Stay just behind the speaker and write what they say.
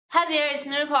Hi there, it's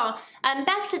Meonicorn. I'm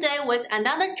back today with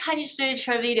another Chinese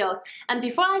literature videos. And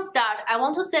before I start, I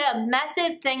want to say a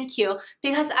massive thank you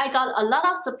because I got a lot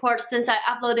of support since I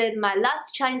uploaded my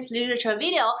last Chinese literature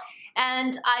video,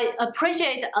 and I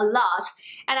appreciate it a lot.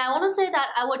 And I want to say that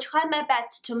I will try my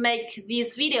best to make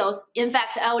these videos. In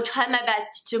fact, I will try my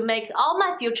best to make all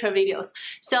my future videos.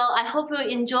 So I hope you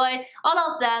enjoy all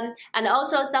of them and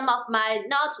also some of my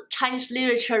not Chinese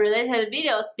literature related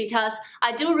videos because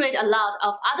I do read a lot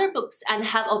of other books and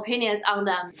have opinions on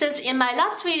them. Since in my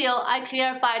last video I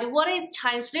clarified what is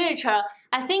Chinese literature,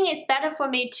 I think it's better for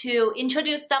me to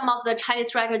introduce some of the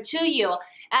Chinese writers to you.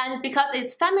 And because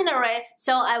it's Femmeuary,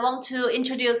 so I want to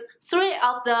introduce 3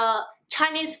 of the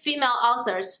Chinese female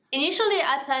authors. Initially,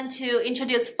 I planned to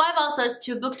introduce 5 authors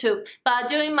to BookTube, but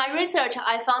during my research,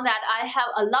 I found that I have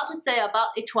a lot to say about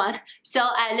each one, so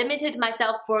I limited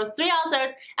myself for 3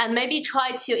 authors and maybe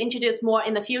try to introduce more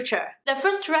in the future. The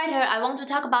first writer I want to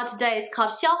talk about today is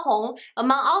called Xiao Hong.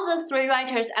 Among all the 3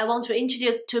 writers I want to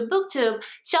introduce to BookTube,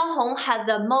 Xiao Hong had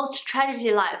the most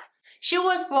tragedy life. She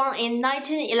was born in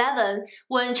 1911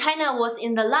 when China was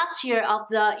in the last year of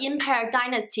the Imperial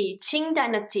Dynasty, Qing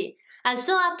Dynasty. And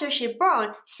soon after she born,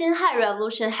 Xinhai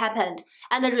Revolution happened,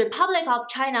 and the Republic of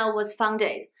China was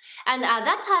founded. And at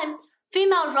that time,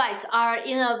 female rights are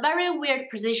in a very weird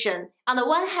position. On the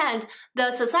one hand, the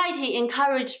society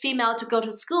encouraged females to go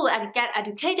to school and get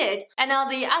educated, and on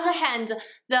the other hand,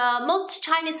 the most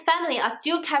Chinese families are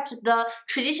still kept the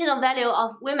traditional value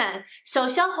of women. So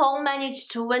Xiao Hong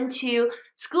managed to went to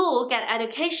school, get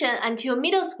education until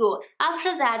middle school.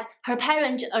 After that, her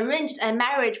parents arranged a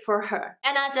marriage for her.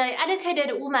 And as an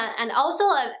educated woman and also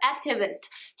an activist,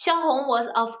 Xiao Hong was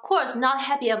of course not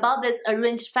happy about this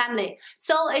arranged family.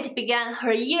 So it began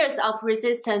her years of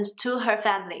resistance to her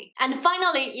family. And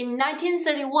finally, in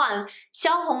 1931,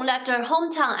 Xiao Hong left her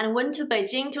hometown and went to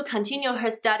Beijing to continue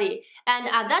her study. And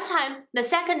at that time, the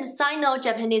Second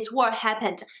Sino-Japanese War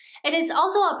happened. It is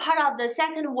also a part of the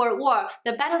Second World War.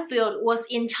 The battlefield was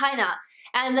in China,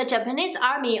 and the Japanese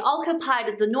army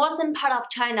occupied the northern part of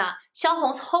China. Xiao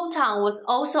Hong's hometown was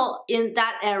also in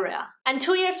that area. And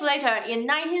 2 years later, in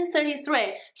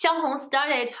 1933, Xiao Hong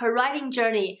started her writing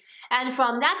journey. And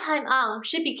from that time on,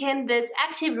 she became this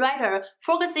active writer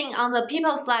focusing on the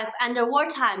people's life under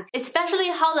wartime, especially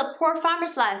how the poor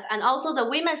farmer's life and also the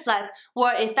women's life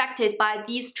were affected by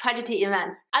these tragedy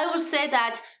events. I would say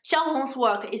that Xiao Hong's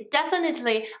work is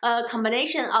definitely a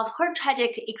combination of her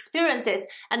tragic experiences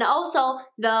and also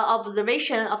the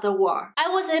observation of the war. I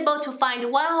was able to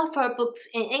find one of her books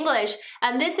in English,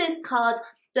 and this is called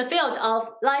The Field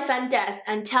of Life and Death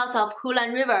and Tales of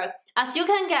Hulan River. As you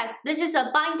can guess, this is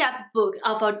a bind-up book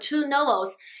of her 2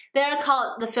 novels. They are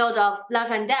called The Field of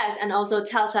Life and Death and also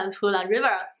Tales of Hulan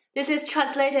River. This is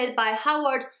translated by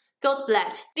Howard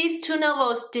Goldblatt. These 2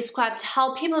 novels described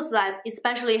how people's life,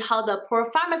 especially how the poor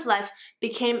farmer's life,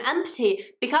 became empty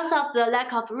because of the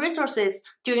lack of resources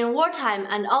during wartime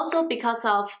and also because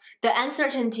of the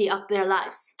uncertainty of their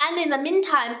lives. And in the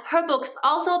meantime, her books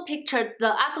also pictured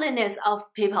the ugliness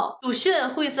of people. Du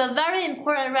Xun, who is a very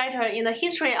important writer in the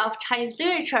history of Chinese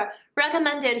literature,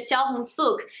 recommended Xiao Hong's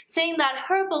book, saying that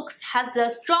her books had the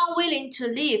strong willing to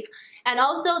live and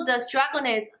also the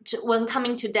struggleness when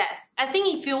coming to death. I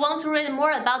think if you want to read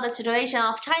more about the situation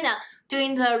of China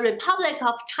during the Republic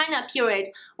of China period,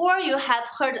 or you have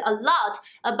heard a lot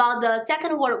about the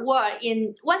Second World War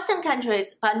in Western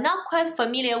countries but not quite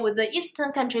familiar with the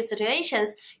Eastern country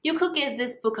situations, you could give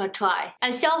this book a try.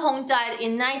 And Xiao Hong died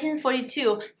in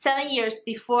 1942, 7 years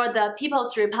before the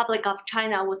People's Republic of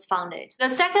China was founded. The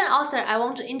second author I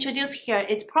want to introduce here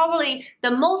is probably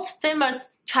the most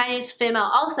famous Chinese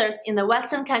female authors in the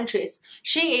Western countries.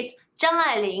 She is Zhang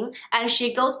Ailing, and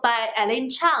she goes by Eileen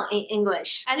Chang in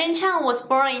English. Eileen Chang was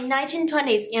born in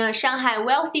 1920s in a Shanghai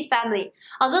wealthy family.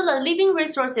 Although the living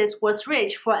resources was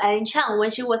rich for Eileen Chang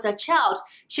when she was a child,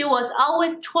 she was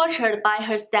always tortured by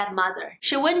her stepmother.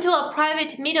 She went to a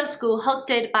private middle school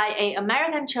hosted by an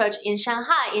American church in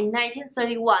Shanghai in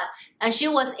 1931, and she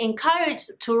was encouraged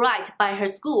to write by her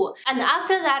school. And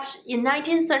after that, in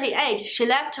 1938, she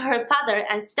left her father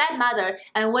and stepmother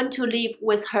and went to live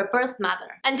with her birth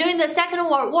mother. And during the Second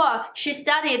World War, she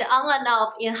studied on and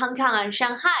off in Hong Kong and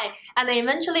Shanghai, and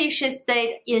eventually she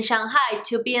stayed in Shanghai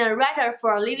to be a writer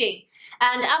for a living.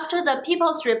 And after the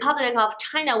People's Republic of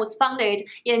China was founded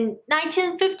in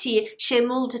 1950, she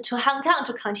moved to Hong Kong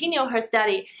to continue her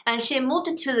study, and she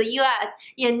moved to the US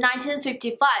in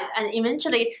 1955 and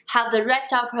eventually have the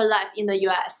rest of her life in the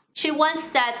US. She once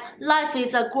said, "Life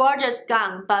is a gorgeous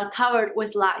gown but covered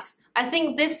with lies." I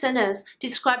think this sentence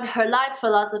described her life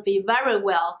philosophy very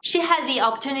well. She had the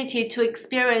opportunity to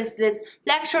experience this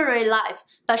luxury life,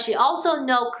 but she also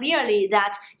knows clearly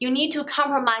that you need to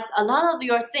compromise a lot of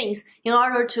your things in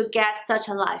order to get such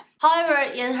a life. However,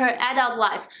 in her adult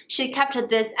life, she kept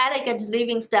this elegant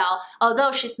living style,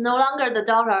 although she's no longer the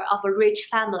daughter of a rich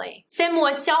family. Same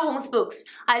with Xiao Hong's books.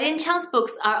 Eileen Chang's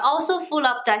books are also full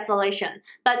of desolation,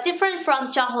 but different from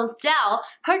Xiao Hong's style,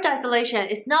 her desolation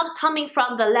is not coming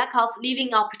from the lack of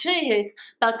living opportunities,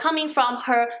 but coming from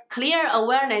her clear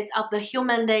awareness of the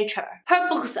human nature. Her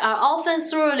books are often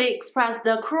thoroughly express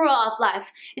the cruel of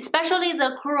life, especially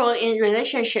the cruel in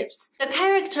relationships. The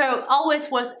character always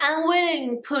was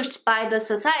unwillingly pushed by the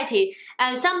society,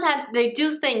 and sometimes they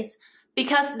do things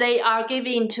because they are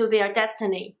giving to their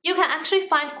destiny. You can actually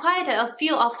find quite a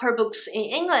few of her books in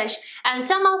English, and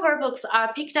some of her books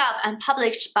are picked up and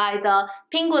published by the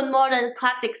Penguin Modern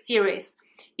Classic series.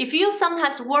 If you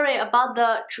sometimes worry about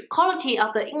the quality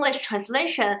of the English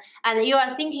translation and you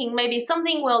are thinking maybe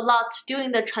something will lost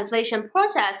during the translation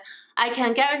process, I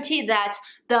can guarantee that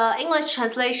the English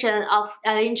translation of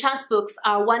Eileen Chang's books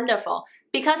are wonderful,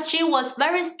 because she was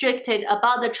very strict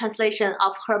about the translation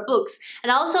of her books,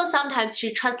 and also sometimes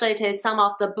she translated some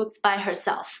of the books by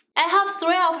herself. I have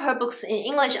 3 of her books in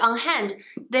English on hand.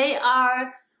 They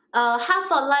are Half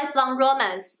a Lifelong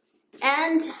Romance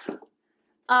and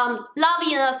Love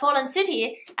in a Fallen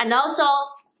City, and also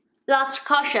Last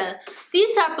Caution.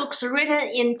 These are books written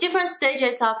in different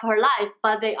stages of her life,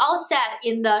 but they all set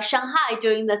in the Shanghai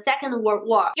during the Second World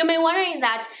War. You may be wondering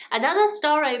that another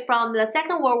story from the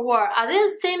Second World War, are they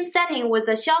the same setting with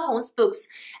the Xiao Hong's books?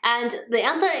 And the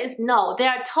answer is no, they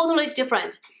are totally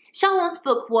different. Xiao Hong's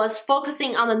book was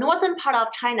focusing on the northern part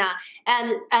of China,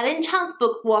 and Eileen Chang's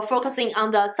book were focusing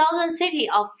on the southern city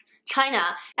of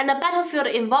China, and the battlefield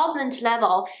involvement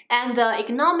level and the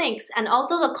economics and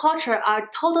also the culture are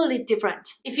totally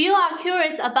different. If you are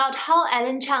curious about how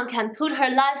Eileen Chang can put her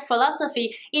life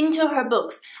philosophy into her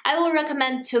books, I would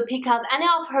recommend to pick up any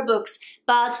of her books,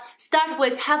 but start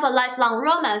with Half a Lifelong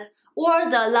Romance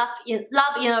or the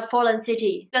Love in a Fallen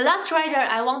City. The last writer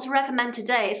I want to recommend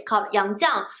today is called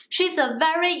Jiang. She's a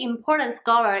very important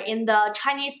scholar in the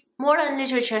Chinese modern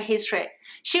literature history.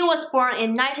 She was born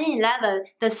in 1911,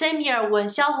 the same year when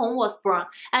Xiao Hong was born,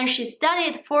 and she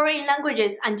studied foreign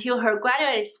languages until her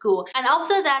graduate school, and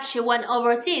after that she went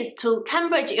overseas to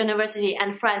Cambridge University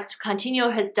and France to continue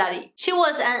her study. She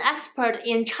was an expert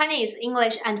in Chinese,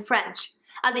 English, and French.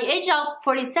 At the age of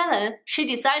 47, she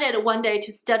decided one day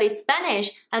to study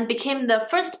Spanish and became the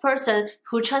first person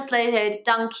who translated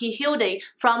Don Quixote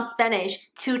from Spanish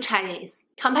to Chinese.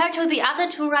 Compared to the other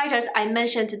 2 writers I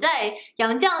mentioned today,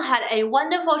 Jiang had a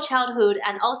wonderful childhood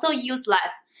and also youth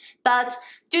life. But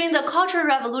during the Cultural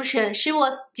Revolution, she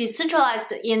was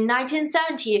decentralized in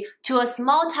 1970 to a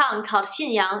small town called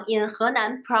Xianyang in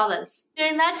Henan province.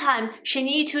 During that time, she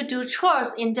needed to do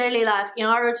chores in daily life in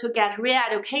order to get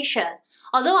re-education.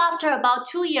 Although after about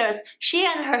 2 years, she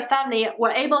and her family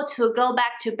were able to go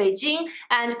back to Beijing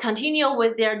and continue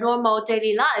with their normal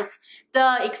daily life,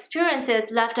 the experiences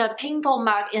left a painful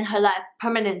mark in her life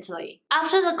permanently.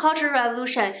 After the Cultural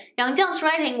Revolution, Jiang's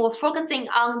writing was focusing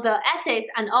on the essays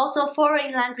and also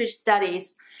foreign language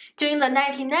studies. During the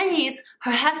 1990s,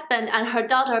 her husband and her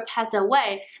daughter passed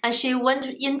away, and she went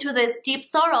into this deep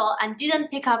sorrow and didn't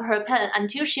pick up her pen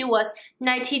until she was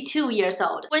 92 years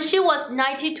old. When she was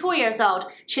 92 years old,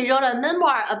 she wrote a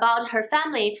memoir about her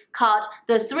family called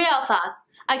The Three of Us.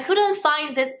 I couldn't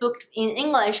find this book in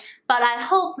English, but I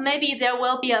hope maybe there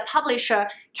will be a publisher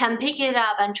can pick it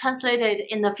up and translate it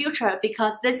in the future,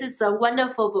 because this is a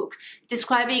wonderful book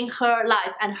describing her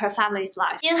life and her family's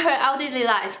life. In her elderly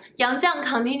life, Jiang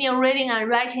continued reading and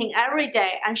writing every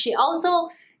day, and she also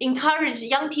encouraged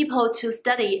young people to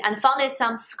study and founded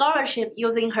some scholarship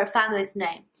using her family's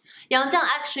name. Jiang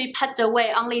actually passed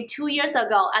away only 2 years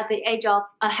ago at the age of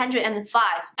 105,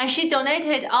 and she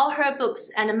donated all her books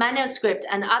and manuscript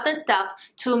and other stuff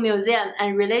to museums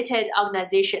and related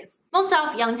organizations. Most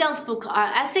of Jiang's books are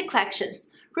essay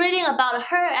collections. Reading about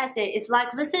her essay is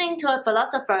like listening to a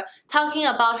philosopher talking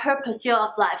about her pursuit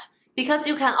of life, because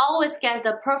you can always get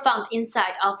the profound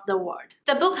insight of the world.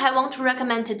 The book I want to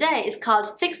recommend today is called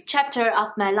 6th Chapter of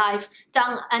My Life,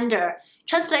 Down Under,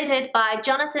 translated by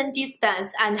Jonathan D.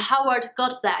 Spence and Howard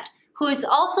Goldblatt, who is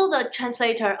also the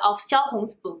translator of Xiao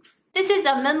Hong's books. This is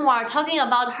a memoir talking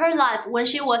about her life when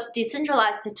she was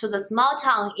decentralized to the small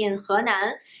town in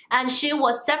Henan, and she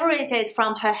was separated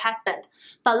from her husband.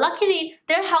 But luckily,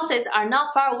 their houses are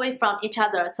not far away from each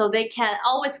other, so they can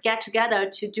always get together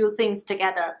to do things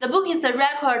together. The book is a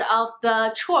record of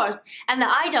the chores and the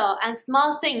idle and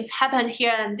small things happen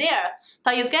here and there,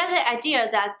 but you get the idea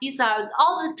that these are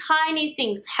all the tiny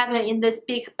things happen in this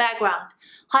big background.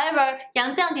 However,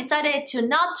 Jiang decided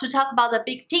not to talk about the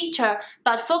big picture,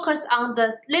 but focus on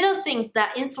the little things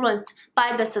that influenced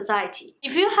by the society.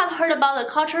 If you have heard about the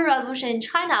Cultural Revolution in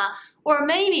China, or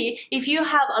maybe if you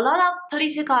have a lot of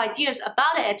political ideas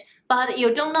about it, but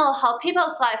you don't know how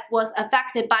people's life was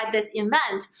affected by this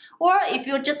event, or if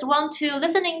you just want to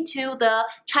listening to the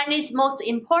Chinese most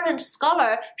important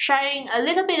scholar sharing a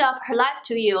little bit of her life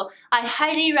to you, I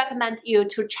highly recommend you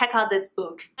to check out this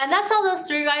book. And that's all the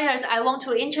 3 writers I want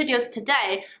to introduce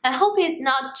today. I hope it's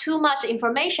not too much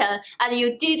information and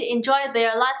you did enjoy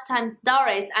their lifetime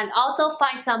stories and also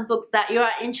find some books that you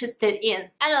are interested in.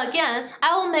 And again,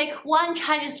 I will make 1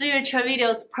 Chinese literature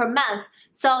videos per month,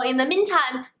 so in the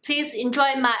meantime, please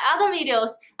enjoy my other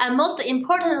videos, and most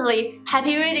importantly,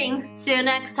 happy reading! See you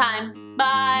next time.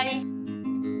 Bye!